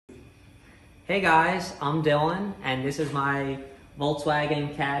Hey guys, I'm Dylan, and this is my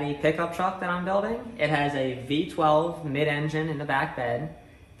Volkswagen Caddy pickup truck that I'm building. It has a V12 mid-engine in the back bed.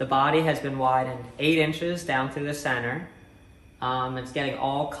 The body has been widened 8 inches down through the center. It's getting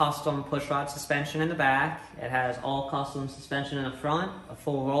all custom pushrod suspension in the back. It has all custom suspension in the front, a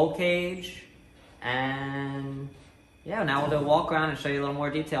full roll cage, and yeah, now we'll do a walk around and show you a little more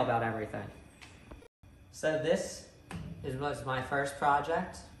detail about everything. So this was my first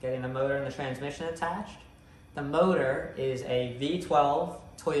project, getting the motor and the transmission attached. The motor is a V12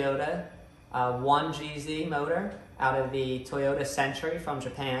 Toyota 1GZ motor out of the Toyota Century from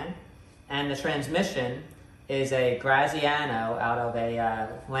Japan, and the transmission is a Graziano out of a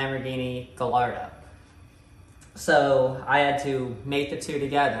Lamborghini Gallardo. So I had to make the two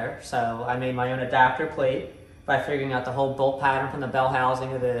together, so I made my own adapter plate by figuring out the whole bolt pattern from the bell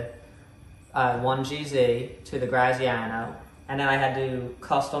housing of the 1GZ to the Graziano, and then I had to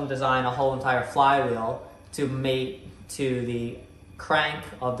custom design a whole entire flywheel to mate to the crank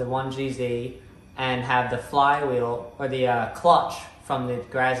of the 1GZ and have the flywheel or the clutch from the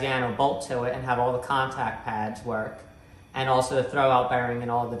Graziano bolt to it and have all the contact pads work, and also the throwout bearing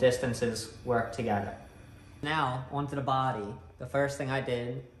and all the distances work together. Now onto the body. The first thing I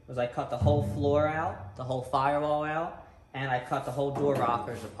did was I cut the whole floor out, the whole firewall out, and I cut the whole door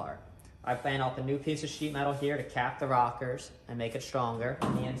rockers apart. I bent up a new piece of sheet metal here to cap the rockers and make it stronger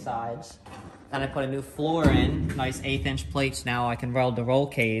on the insides. Then I put a new floor in, nice 1/8 inch plates. Now I can weld the roll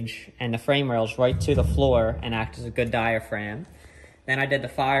cage and the frame rails right to the floor and act as a good diaphragm. Then I did the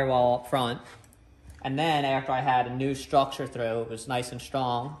firewall up front. And then after I had a new structure through, it was nice and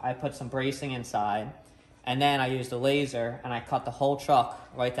strong, I put some bracing inside. And then I used a laser and I cut the whole truck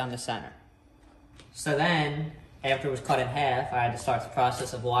right down the center. So then, after it was cut in half, I had to start the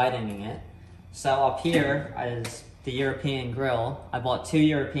process of widening it. So up here is the European grill. I bought 2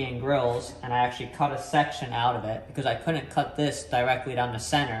 European grills, and I actually cut a section out of it because I couldn't cut this directly down the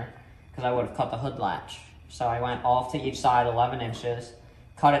center because I would have cut the hood latch. So I went off to each side 11 inches,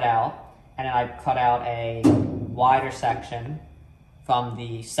 cut it out, and then I cut out a wider section from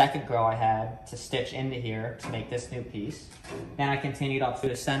the second grill I had to stitch into here to make this new piece. Then I continued up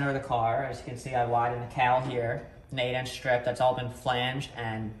through the center of the car. As you can see, I widened the cowl here, an 8 inch strip that's all been flanged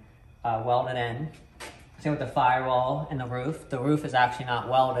and welded in. Same with the firewall and the roof is actually not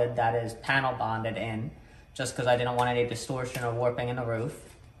welded, that is panel bonded in, just because I didn't want any distortion or warping in the roof.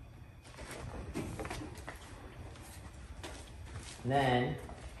 And then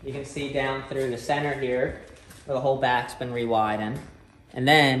you can see down through the center here where the whole back's been re-widened. And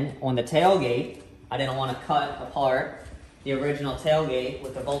then on the tailgate, I didn't want to cut apart the original tailgate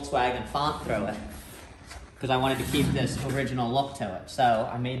with the Volkswagen font through it, because I wanted to keep this original look to it. So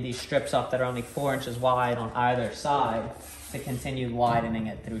I made these strips up that are only 4 inches wide on either side to continue widening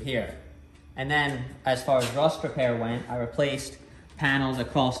it through here. And then as far as rust repair went, I replaced panels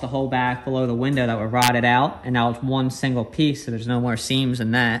across the whole back below the window that were rotted out, and now it's one single piece, so there's no more seams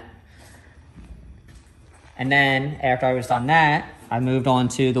in that. And then after I was done that, I moved on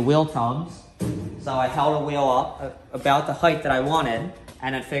to the wheel tubs. So I held a wheel up about the height that I wanted,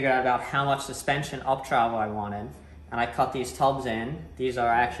 and then figured out about how much suspension up travel I wanted. And I cut these tubs in. These are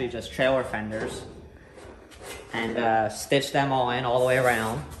actually just trailer fenders. And stitched them all in all the way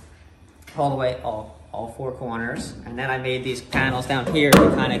around, all 4 corners. And then I made these panels down here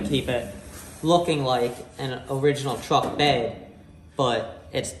to kind of keep it looking like an original truck bed, but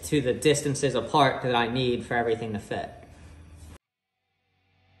it's to the distances apart that I need for everything to fit.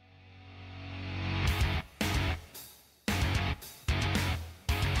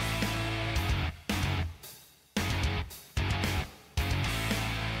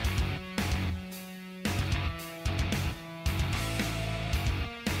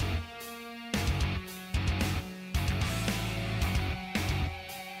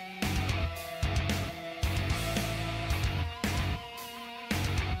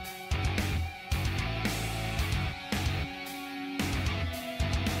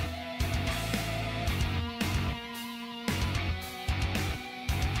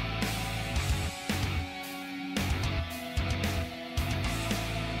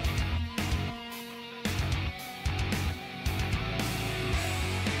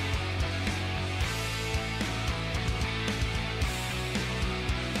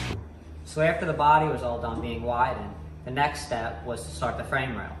 So after the body was all done being widened, the next step was to start the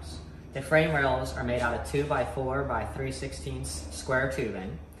frame rails. The frame rails are made out of 2x4 by 3/16 square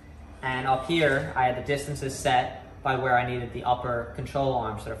tubing. And up here, I had the distances set by where I needed the upper control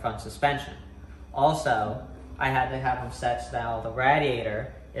arms for the front suspension. Also, I had to have them set so that the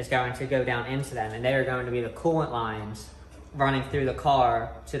radiator is going to go down into them, and they are going to be the coolant lines running through the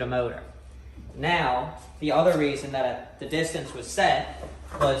car to the motor. Now, the other reason that the distance was set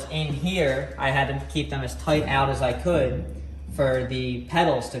was in here, I had to keep them as tight out as I could for the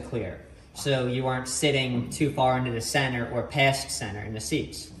pedals to clear. So you weren't sitting too far into the center or past center in the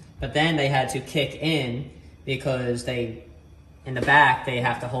seats. But then they had to kick in because in the back, they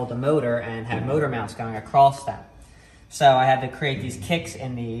have to hold the motor and have motor mounts going across them. So I had to create these kicks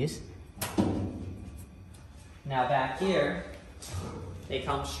in these. Now back here, they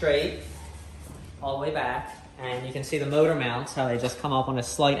come straight all the way back, and you can see the motor mounts, how they just come up on a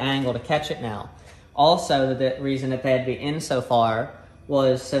slight angle to catch it now. Also, the reason that they had to be in so far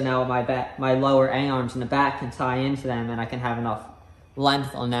was so now my lower A-arms in the back can tie into them and I can have enough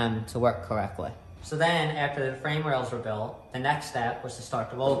length on them to work correctly. So then, after the frame rails were built, the next step was to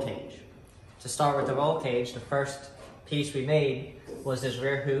start the roll cage. To start with the roll cage, the first piece we made was this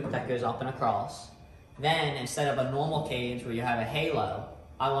rear hoop that goes up and across. Then, instead of a normal cage where you have a halo,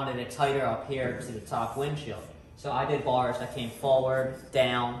 I wanted it tighter up here to the top windshield. So I did bars that came forward,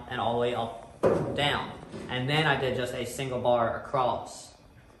 down, and all the way up, down. And then I did just a single bar across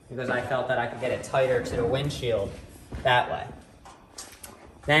because I felt that I could get it tighter to the windshield that way.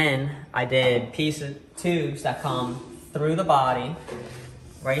 Then I did tubes that come through the body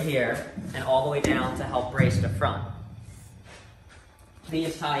right here and all the way down to help brace the front.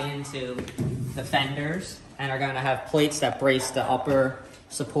 These tie into the fenders and are going to have plates that brace the upper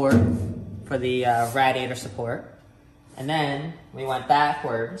support for the radiator support. And then we went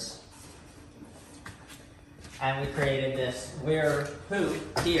backwards and we created this rear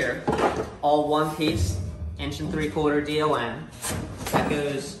hoop here, all one piece, 1 3/4 DOM, that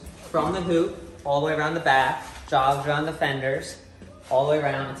goes from the hoop all the way around the back, jogs around the fenders, all the way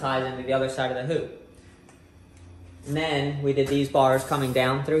around and ties into the other side of the hoop. And then we did these bars coming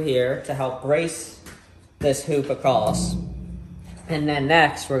down through here to help brace this hoop across. And then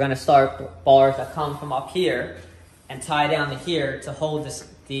next, we're going to start bars that come from up here and tie down to here to hold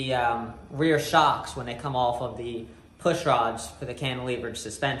the rear shocks when they come off of the push rods for the cantilevered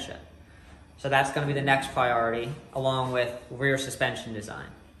suspension. So that's going to be the next priority, along with rear suspension design.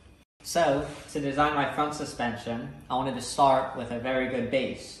 So, to design my front suspension, I wanted to start with a very good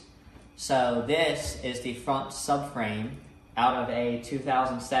base. So this is the front subframe out of a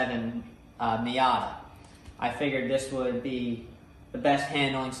 2007 Miata. I figured this would be the best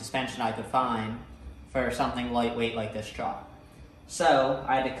handling suspension I could find for something lightweight like this truck. So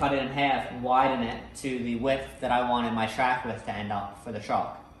I had to cut it in half and widen it to the width that I wanted my track width to end up for the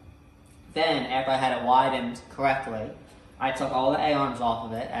truck. Then, after I had it widened correctly, I took all the A-arms off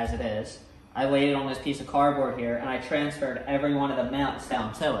of it as it is. I laid it on this piece of cardboard here and I transferred every one of the mounts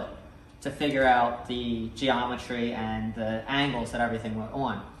down to it to figure out the geometry and the angles that everything went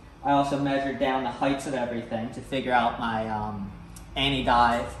on. I also measured down the heights of everything to figure out my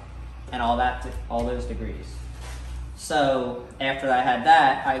anti-dive and all those degrees. So after I had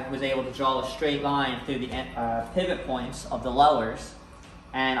that, I was able to draw a straight line through the pivot points of the lowers,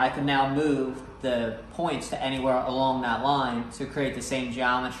 and I could now move the points to anywhere along that line to create the same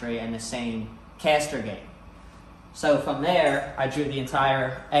geometry and the same caster gate. So from there, I drew the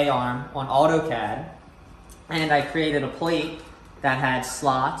entire A-arm on AutoCAD, and I created a plate that had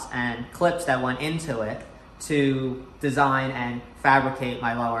slots and clips that went into it to design and fabricate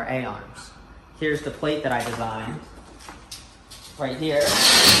my lower A-arms. Here's the plate that I designed right here.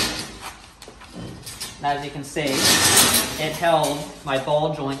 And as you can see, it held my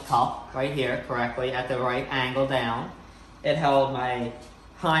ball joint cup right here correctly at the right angle down. It held my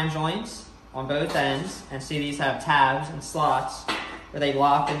heim joints on both ends, and see these have tabs and slots where they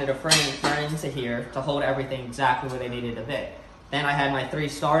lock into the frame right into here to hold everything exactly where they needed to be. Then I had my 3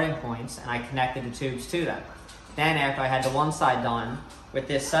 starting points and I connected the tubes to them. Then after I had the one side done with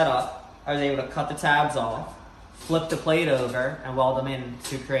this setup, I was able to cut the tabs off, flip the plate over, and weld them in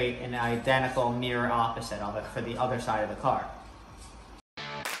to create an identical mirror opposite of it for the other side of the car.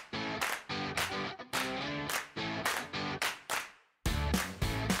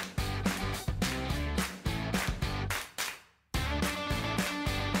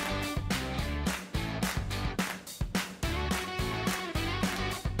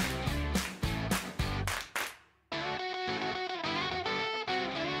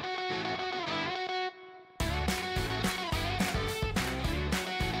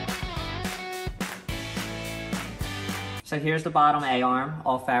 So here's the bottom A-arm,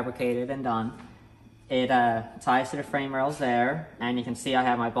 all fabricated and done. It ties to the frame rails there, and you can see I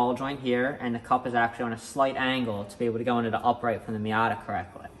have my ball joint here, and the cup is actually on a slight angle to be able to go into the upright from the Miata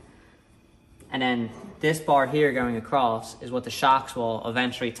correctly. And then this bar here going across is what the shocks will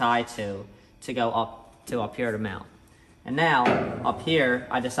eventually tie to go up here to mount. And now, up here,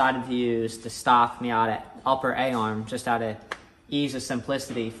 I decided to use the stock Miata upper A-arm just out of ease of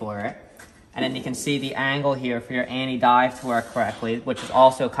simplicity for it. And then you can see the angle here for your anti-dive to work correctly, which is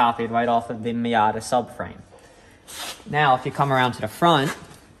also copied right off of the Miata subframe. Now, if you come around to the front,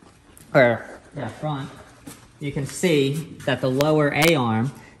 you can see that the lower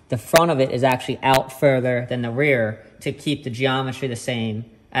A-arm, the front of it is actually out further than the rear to keep the geometry the same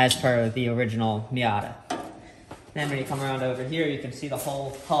as per the original Miata. Then when you come around over here, you can see the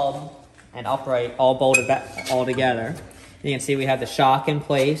whole hub and upright all bolted back all together. You can see we have the shock in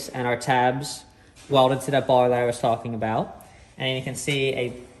place and our tabs welded to that bar that I was talking about. And you can see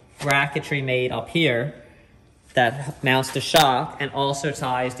a bracketry made up here that mounts the shock and also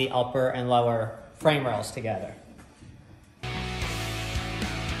ties the upper and lower frame rails together.